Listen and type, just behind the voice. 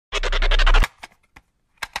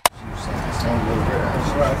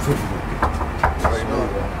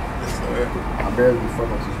I barely be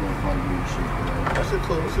fucking with this motherfucker and shit. That shit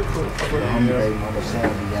cool, that shit cool. Baby mama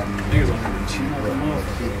sound be having me. Niggas don't even cheat with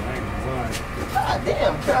motherfucker. God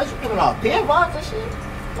damn, cuz you giving off pin box and shit?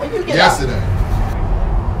 When you get yesterday. Out?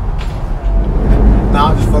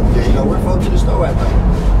 Nah, I'm just fucking you. You know, where the fuck to the store at though?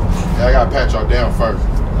 Yeah, I gotta pat y'all down first.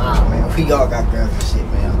 Nah, man, we all got girls and shit,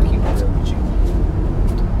 man. I'm keeping it real with you.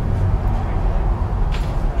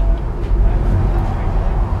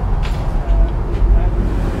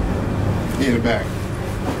 In the back.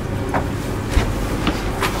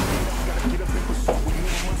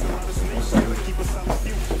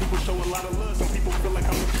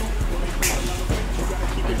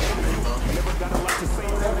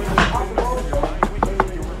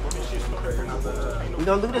 We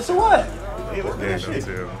gonna do this or what? Yeah, don't tell me.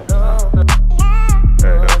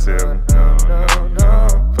 Hey, don't tell me. No.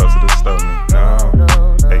 Close to the stove, no.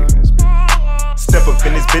 Hey, this bitch. Step up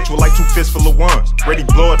in this bitch with like 2 fists full of ones. Ready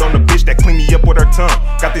blow it on the bitch that clean me up with her tongue.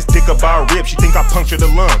 Got this dick up by her rib, she think I punctured the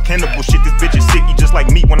lung. Cannibal shit, this bitch is sicky just like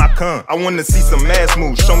me when I come. I wanna see some ass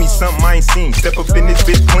moves, show me something I ain't seen. Step up in this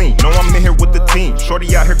bitch clean, know I'm in here with the team.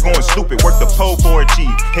 Shorty out here going stupid, work the pole for a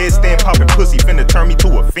cheese. Headstand popping pussy, finna turn me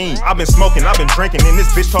to a fiend. I've been smoking, I've been drinking, and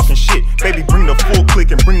this bitch talking shit. Baby, bring the full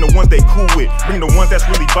click and bring the ones they cool with. Bring the ones that's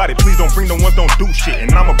really bought it, please don't bring the ones don't do shit.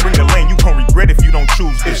 And I'ma bring the lane, you gon' regret if you don't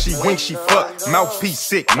choose this. If she wink, she fuck, mouthpiece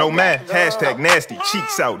sick, no math, hashtag nasty,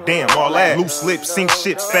 cheeks out, damn, all ass. Loose lips, sink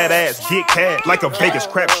shit, fat ass, get cash. Like a Vegas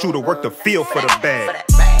crap shooter, work the field for the bag.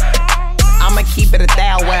 I'ma keep it a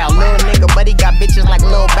thou wow. Little nigga, but he got bitches like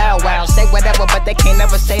Lil Bow Wow. Say whatever, but they can't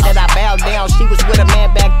never say that I bow down. She was with a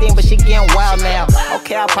man back then, but she getting wild now.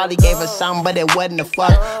 Okay, I probably gave her something, but it wasn't a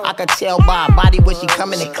fuck. I could tell by her body when she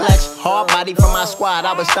coming in clutch. Hard body from my squad,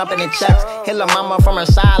 I was thumping in chucks. Hit her mama from her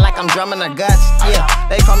side like I'm drumming her guts. Yeah,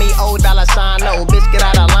 they call me $$, no. Bitch, get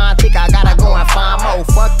out of line, think I gotta go and find more.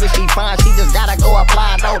 Fuck this, she fine, she just gotta go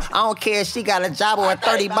apply though. I don't care if she got a job or a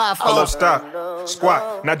 30 by 4. Hold up, stop,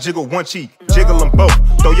 squat, now jiggle one cheek. Jiggle them both,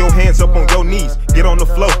 throw your hands up on your knees. Get on the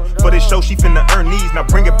floor, for this show she finna earn these. Now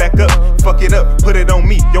bring it back up, fuck it up, put it on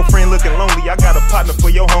me. Your friend looking lonely, I got a partner for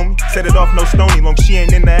your homie. Set it off, no stony, long she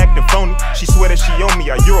ain't into acting phony. She swear that she owe me,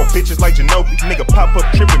 I Euro bitches like Ginobili. Nigga pop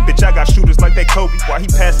up tripping, bitch, I got shooters like they Kobe. While he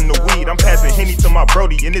passing the weed, I'm passing Henny to my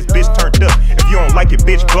Brody. And this bitch turned up, if you don't like it,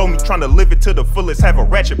 bitch, blow me. Tryna live it to the fullest, have a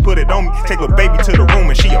ratchet, put it on me. Take little baby to the room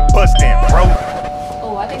and she a bust down, bro.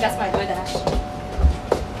 Oh, I think that's my DoorDash.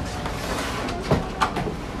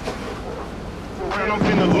 I'm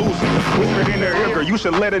finna lose it. Whispered in her ear, girl, you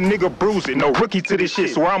should let a nigga bruise it. No rookie to this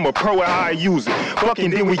shit, so I'm a pro at how I use it.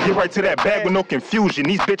 Fucking then we get right to that bag with no confusion.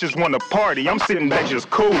 These bitches wanna party, I'm sitting back just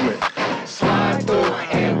cooling. Slide through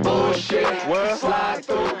and bullshit. What? Slide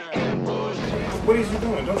through and bullshit. What is you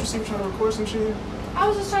doing? Don't you see me trying to record some shit? I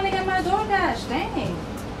was just trying to get my DoorDash. Dang.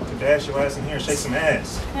 Dash your ass in here and shake some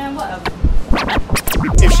ass. Man, whatever.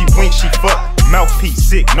 If she wink, she fuck. Mouthpiece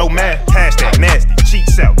sick, no math, hashtag nasty.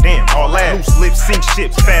 Cheeks out, damn, all ass. Loose lips, sink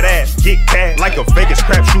ships, fat ass, get cash. Like a Vegas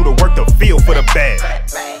crap shooter, work the field for the bag.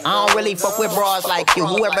 I don't really fuck with bras like you.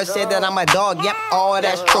 Whoever said that I'm a dog, yep, all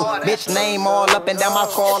that's true. Bitch name all up and down my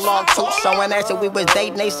call log too. So when I said we was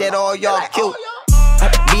dating, they said, oh, y'all cute.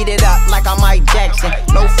 Beat it up like I'm Mike Jackson.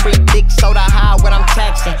 No free dick, soda high when I'm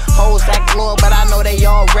taxing. Hoes act loyal, but I know they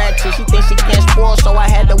all ratchet. She thinks she can't spoil, so I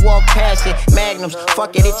had to walk past it. Magnums,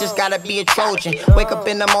 fuck it, it just gotta be a Trojan. Wake up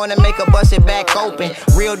in the morning, make her bust it back open.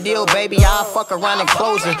 Real deal, baby, I'll fuck around and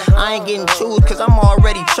close it. I ain't getting chewed, cause I'm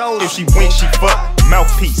already chosen. If she wink, she fuck.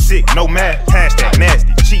 Mouthpiece sick, no math, hashtag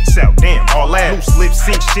nasty. Cheeks out, damn, all ass. Loose lips,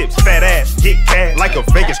 sink ships, fat ass, get cash. Like a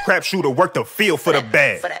Vegas crap shooter, work the field for the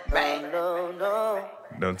bag.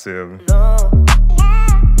 Don't tell me.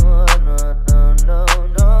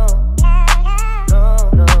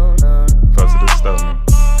 Close to the stove, man.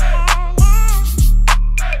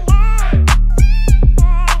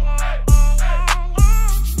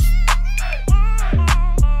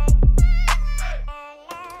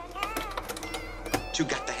 You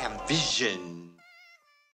got to have vision.